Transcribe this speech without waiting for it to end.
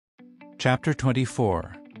Chapter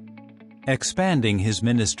 24. Expanding his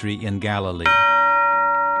ministry in Galilee.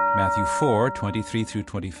 Matthew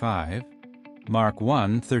 4:23-25, Mark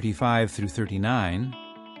 1:35-39,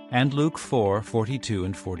 and Luke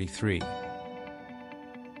 4:42-43.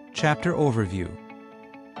 Chapter Overview.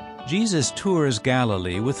 Jesus tours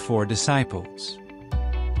Galilee with 4 disciples.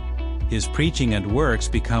 His preaching and works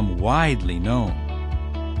become widely known.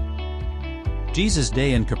 Jesus'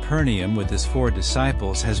 day in Capernaum with his 4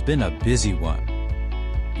 disciples has been a busy one.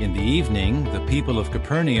 In the evening, the people of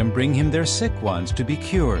Capernaum bring him their sick ones to be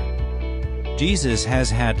cured. Jesus has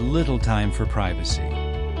had little time for privacy.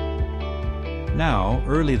 Now,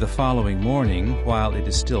 early the following morning, while it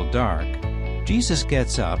is still dark, Jesus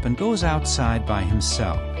gets up and goes outside by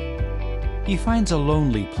himself. He finds a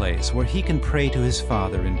lonely place where he can pray to his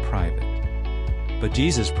Father in private. But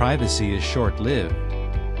Jesus' privacy is short-lived.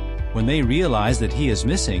 When they realize that he is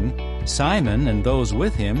missing, Simon and those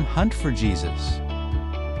with him hunt for Jesus.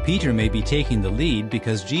 Peter may be taking the lead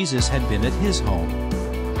because Jesus had been at his home.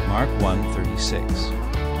 Mark 1:36.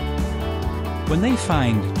 When they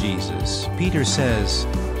find Jesus, Peter says,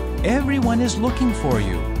 "Everyone is looking for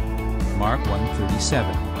you." Mark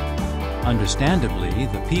 1:37. Understandably,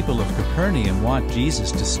 the people of Capernaum want Jesus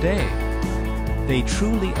to stay. They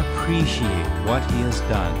truly appreciate what he has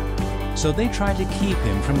done, so they try to keep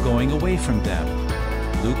him from going away from them.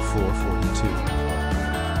 Luke 4:42.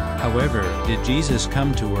 However, did Jesus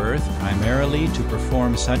come to earth primarily to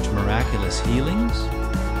perform such miraculous healings?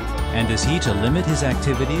 And is he to limit his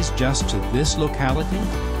activities just to this locality?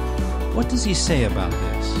 What does he say about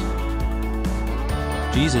this?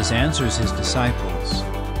 Jesus answers his disciples,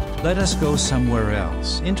 "Let us go somewhere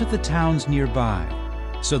else, into the towns nearby,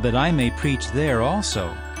 so that I may preach there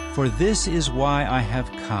also, for this is why I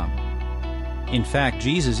have come." In fact,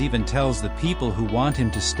 Jesus even tells the people who want him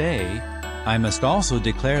to stay, "I must also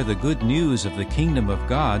declare the good news of the kingdom of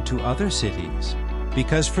God to other cities,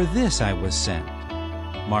 because for this I was sent."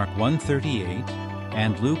 Mark 1:38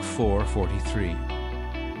 and Luke 4:43.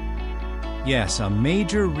 Yes, a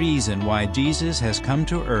major reason why Jesus has come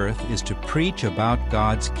to earth is to preach about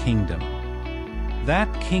God's kingdom. That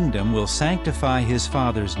kingdom will sanctify his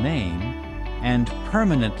Father's name and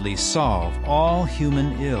permanently solve all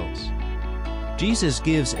human ills. Jesus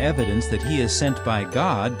gives evidence that he is sent by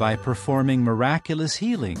God by performing miraculous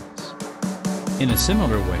healings. In a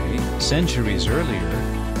similar way, centuries earlier,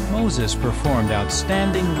 Moses performed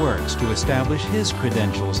outstanding works to establish his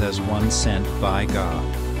credentials as one sent by God.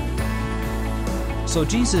 So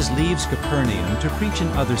Jesus leaves Capernaum to preach in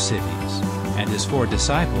other cities, and his 4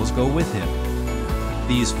 disciples go with him.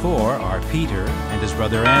 These 4 are Peter and his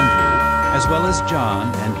brother Andrew, as well as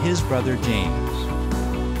John and his brother James.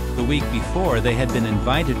 The week before, they had been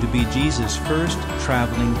invited to be Jesus' first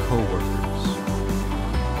traveling co-workers.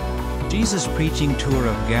 Jesus' preaching tour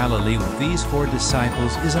of Galilee with these 4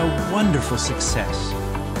 disciples is a wonderful success.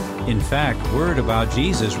 In fact, word about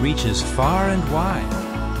Jesus reaches far and wide.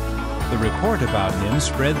 The report about him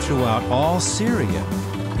spread throughout all Syria,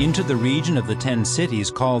 into the region of the 10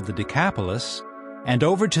 cities called the Decapolis, and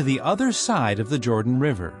over to the other side of the Jordan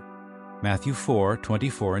River. Matthew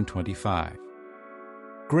 4:24-25.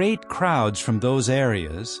 Great crowds from those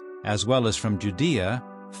areas, as well as from Judea,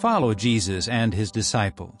 follow Jesus and his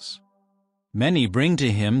disciples. Many bring to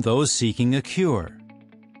him those seeking a cure.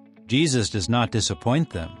 Jesus does not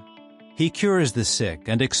disappoint them. He cures the sick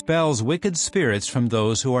and expels wicked spirits from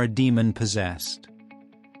those who are demon-possessed.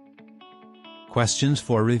 Questions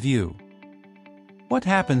for review. What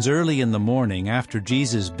happens early in the morning after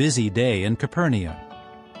Jesus' busy day in Capernaum?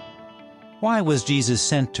 Why was Jesus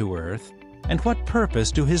sent to earth, and what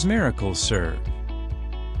purpose do his miracles serve?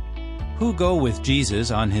 Who go with Jesus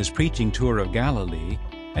on his preaching tour of Galilee,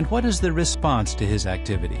 and what is the response to his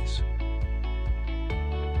activities?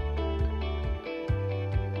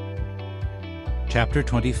 Chapter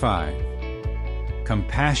 25.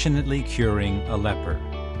 Compassionately Curing a Leper.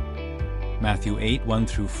 Matthew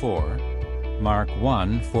 8:1-4, Mark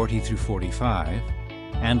 1:40-45,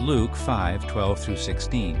 and Luke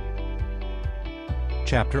 5:12-16.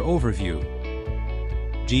 Chapter Overview.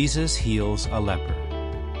 Jesus heals a leper.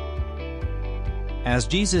 As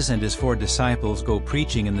Jesus and his 4 disciples go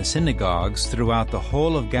preaching in the synagogues throughout the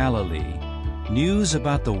whole of Galilee, news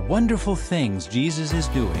about the wonderful things Jesus is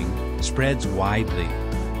doing spreads widely.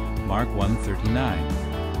 Mark 1:39.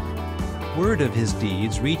 Word of his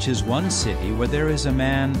deeds reaches one city where there is a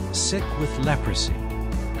man sick with leprosy.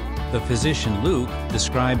 The physician Luke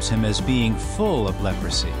describes him as being full of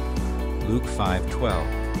leprosy. Luke 5:12.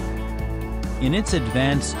 In its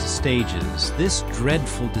advanced stages, this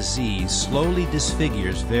dreadful disease slowly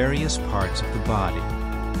disfigures various parts of the body.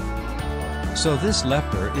 So this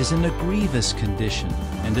leper is in a grievous condition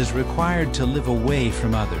and is required to live away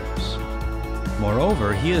from others.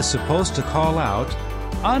 Moreover, he is supposed to call out,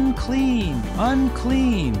 "Unclean!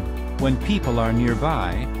 Unclean!" when people are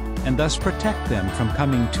nearby, and thus protect them from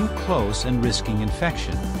coming too close and risking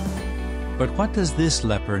infection. But what does this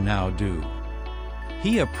leper now do?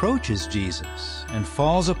 He approaches Jesus and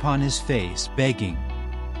falls upon his face, begging,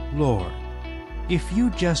 "Lord, if you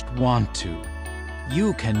just want to,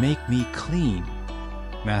 you can make me clean."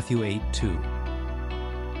 Matthew 8:2.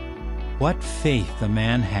 What faith the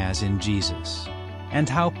man has in Jesus, and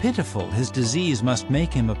how pitiful his disease must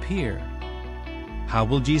make him appear. How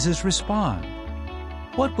will Jesus respond?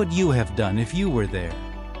 What would you have done if you were there?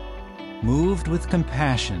 Moved with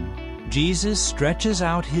compassion, Jesus stretches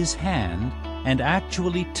out his hand and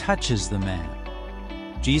actually touches the man.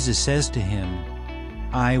 Jesus says to him,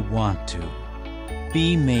 "I want to.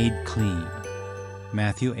 Be made clean."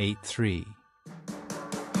 Matthew 8:3.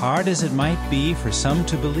 Hard as it might be for some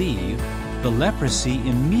to believe, the leprosy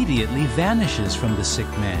immediately vanishes from the sick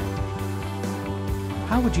man.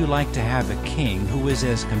 How would you like to have a king who is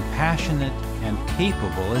as compassionate and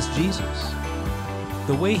capable as Jesus?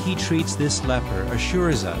 The way he treats this leper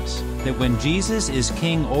assures us that when Jesus is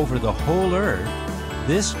king over the whole earth,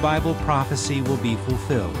 this Bible prophecy will be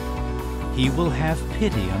fulfilled. He will have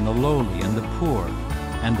pity on the lowly and the poor,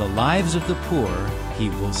 and the lives of the poor he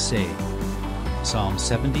will save. Psalm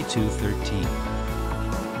 72:13.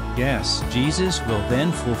 Yes, Jesus will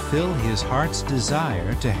then fulfill his heart's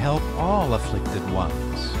desire to help all afflicted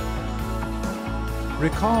ones.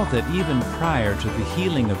 Recall that even prior to the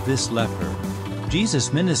healing of this leper,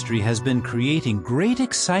 Jesus' ministry has been creating great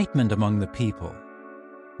excitement among the people.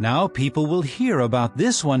 Now people will hear about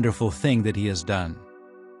this wonderful thing that he has done.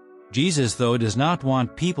 Jesus, though, does not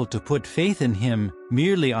want people to put faith in him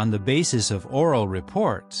merely on the basis of oral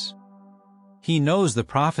reports. He knows the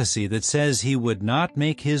prophecy that says he would not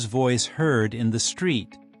make his voice heard in the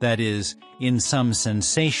street, that is, in some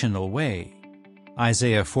sensational way.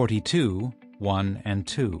 Isaiah 42:1 and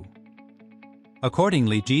 2.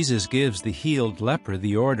 Accordingly, Jesus gives the healed leper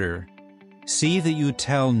the order, "See that you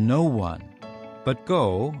tell no one, but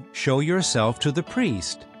go, show yourself to the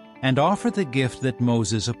priest, and offer the gift that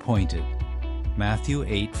Moses appointed." Matthew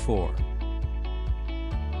 8:4.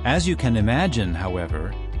 As you can imagine,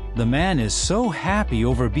 however, the man is so happy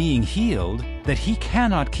over being healed that he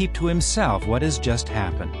cannot keep to himself what has just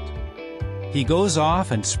happened. He goes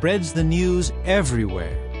off and spreads the news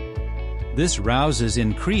everywhere. This rouses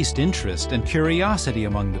increased interest and curiosity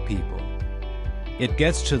among the people. It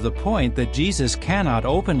gets to the point that Jesus cannot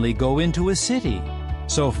openly go into a city,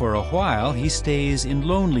 so for a while he stays in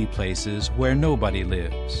lonely places where nobody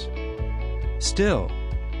lives. Still,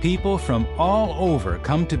 people from all over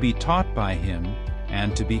come to be taught by him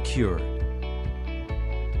and to be cured.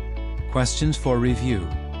 Questions for review.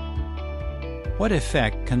 What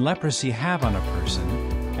effect can leprosy have on a person,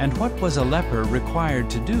 and what was a leper required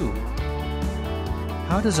to do?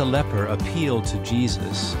 How does a leper appeal to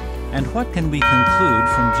Jesus, and what can we conclude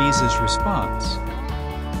from Jesus' response?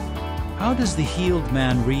 How does the healed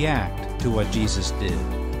man react to what Jesus did,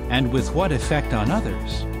 and with what effect on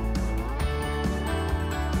others?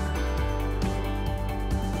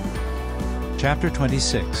 Chapter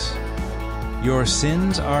 26. Your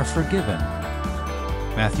sins are forgiven.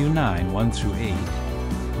 Matthew 9:1-8,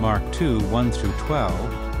 Mark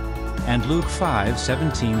 2:1-12, and Luke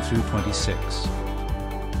 5:17-26.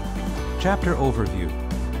 Chapter overview.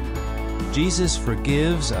 Jesus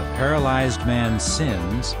forgives a paralyzed man's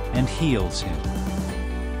sins and heals him.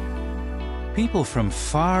 People from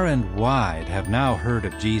far and wide have now heard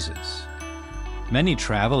of Jesus. Many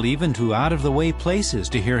travel even to out-of-the-way places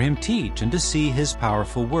to hear him teach and to see his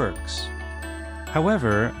powerful works.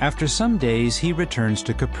 However, after some days he returns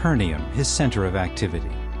to Capernaum, his center of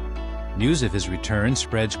activity. News of his return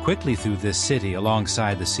spreads quickly through this city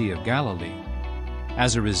alongside the Sea of Galilee.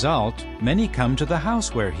 As a result, many come to the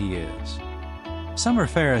house where he is. Some are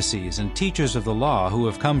Pharisees and teachers of the law who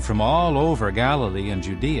have come from all over Galilee and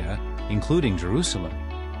Judea, including Jerusalem.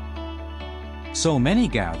 So many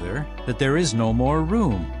gather that there is no more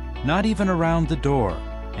room, not even around the door,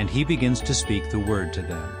 and he begins to speak the word to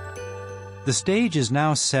them. The stage is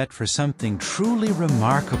now set for something truly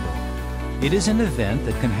remarkable. It is an event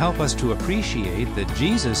that can help us to appreciate that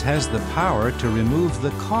Jesus has the power to remove the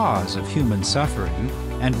cause of human suffering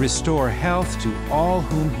and restore health to all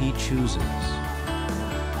whom he chooses.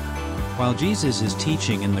 While Jesus is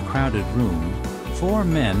teaching in the crowded room, 4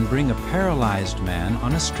 men bring a paralyzed man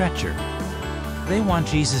on a stretcher. They want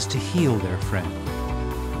Jesus to heal their friend.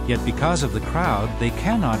 Yet because of the crowd, they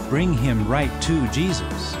cannot bring him right to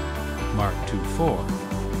Jesus. Mark 2:4.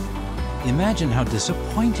 Imagine how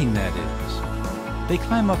disappointing that is. They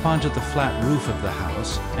climb up onto the flat roof of the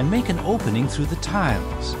house and make an opening through the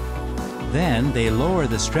tiles. Then they lower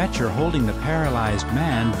the stretcher holding the paralyzed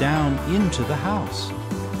man down into the house.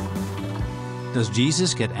 Does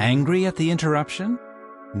Jesus get angry at the interruption?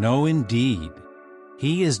 No, indeed.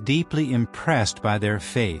 He is deeply impressed by their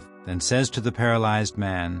faith and says to the paralyzed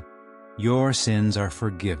man, "Your sins are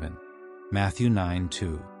forgiven." Matthew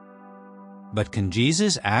 9:2. But can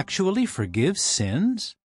Jesus actually forgive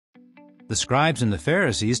sins? The scribes and the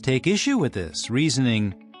Pharisees take issue with this,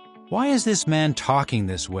 reasoning, "Why is this man talking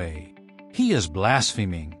this way? He is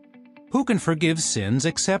blaspheming. Who can forgive sins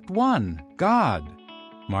except one, God?"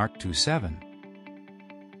 Mark 2:7.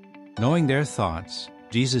 Knowing their thoughts,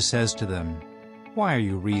 Jesus says to them, "Why are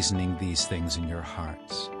you reasoning these things in your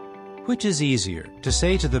hearts? Which is easier, to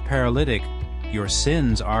say to the paralytic, 'Your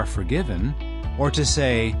sins are forgiven,' or to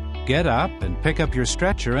say, 'Get up and pick up your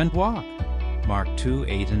stretcher and walk'?" Mark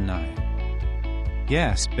 2:8 and 9.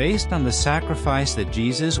 Yes, based on the sacrifice that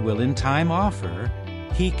Jesus will in time offer,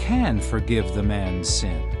 He can forgive the man's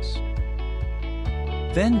sins.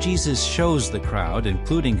 Then Jesus shows the crowd,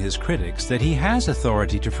 including His critics, that He has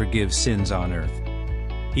authority to forgive sins on earth.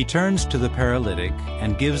 He turns to the paralytic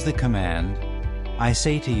and gives the command, "I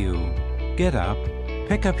say to you, get up,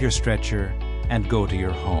 pick up your stretcher, and go to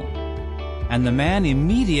your home." And the man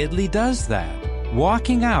immediately does that,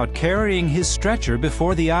 walking out carrying his stretcher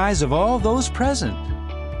before the eyes of all those present.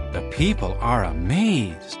 The people are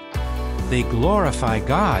amazed. They glorify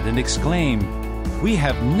God and exclaim, "We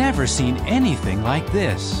have never seen anything like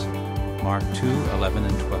this." Mark 2:11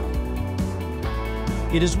 and 12.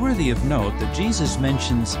 It is worthy of note that Jesus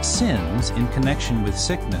mentions sins in connection with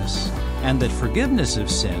sickness, and that forgiveness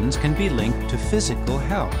of sins can be linked to physical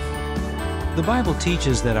health. The Bible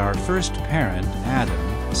teaches that our first parent,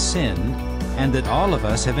 Adam, sinned, and that all of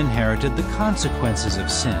us have inherited the consequences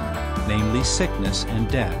of sin, namely sickness and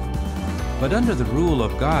death. But under the rule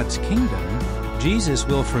of God's kingdom, Jesus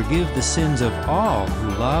will forgive the sins of all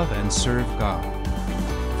who love and serve God.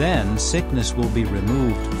 Then sickness will be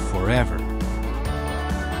removed forever.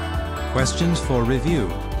 Questions for review.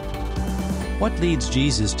 What leads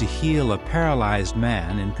Jesus to heal a paralyzed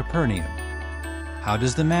man in Capernaum? How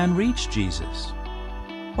does the man reach Jesus?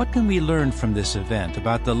 What can we learn from this event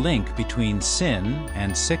about the link between sin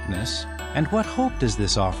and sickness, and what hope does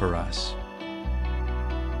this offer us?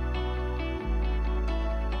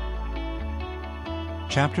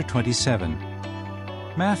 Chapter 27.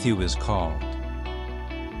 Matthew is called.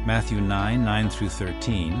 Matthew 9:9 through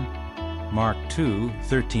 13, Mark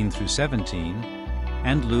 2:13 through 17,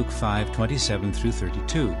 and Luke 5:27 through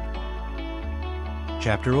 32.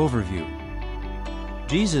 Chapter overview.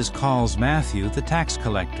 Jesus calls Matthew the tax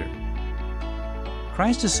collector.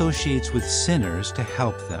 Christ associates with sinners to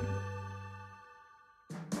help them.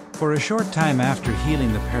 For a short time after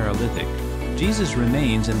healing the paralytic, Jesus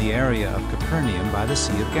remains in the area of Capernaum by the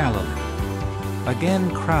Sea of Galilee.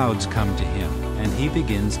 Again, crowds come to Him, and He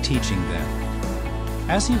begins teaching them.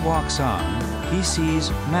 As He walks on, He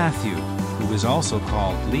sees Matthew, who is also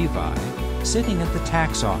called Levi, sitting at the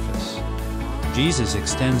tax office. Jesus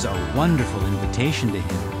extends a wonderful invitation to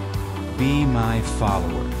him, "Be my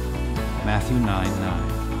follower." Matthew 9:9.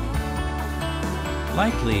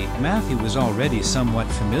 Likely, Matthew was already somewhat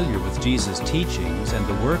familiar with Jesus' teachings and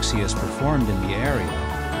the works He has performed in the area,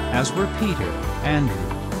 as were Peter,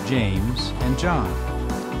 Andrew, James, and John.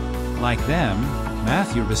 Like them,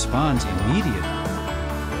 Matthew responds immediately.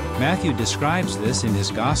 Matthew describes this in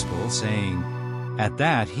his Gospel, saying, "At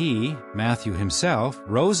that he," Matthew himself,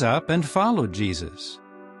 "rose up and followed Jesus."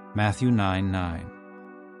 Matthew 9:9.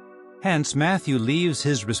 Hence, Matthew leaves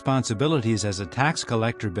his responsibilities as a tax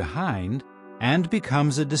collector behind and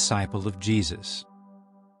becomes a disciple of Jesus.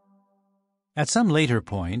 At some later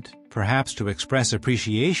point, perhaps to express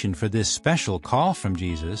appreciation for this special call from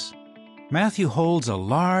Jesus, Matthew holds a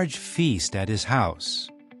large feast at his house.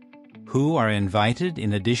 Who are invited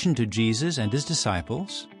in addition to Jesus and his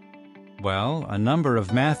disciples? Well, a number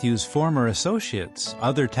of Matthew's former associates,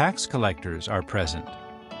 other tax collectors, are present.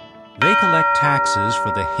 They collect taxes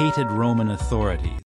for the hated Roman authorities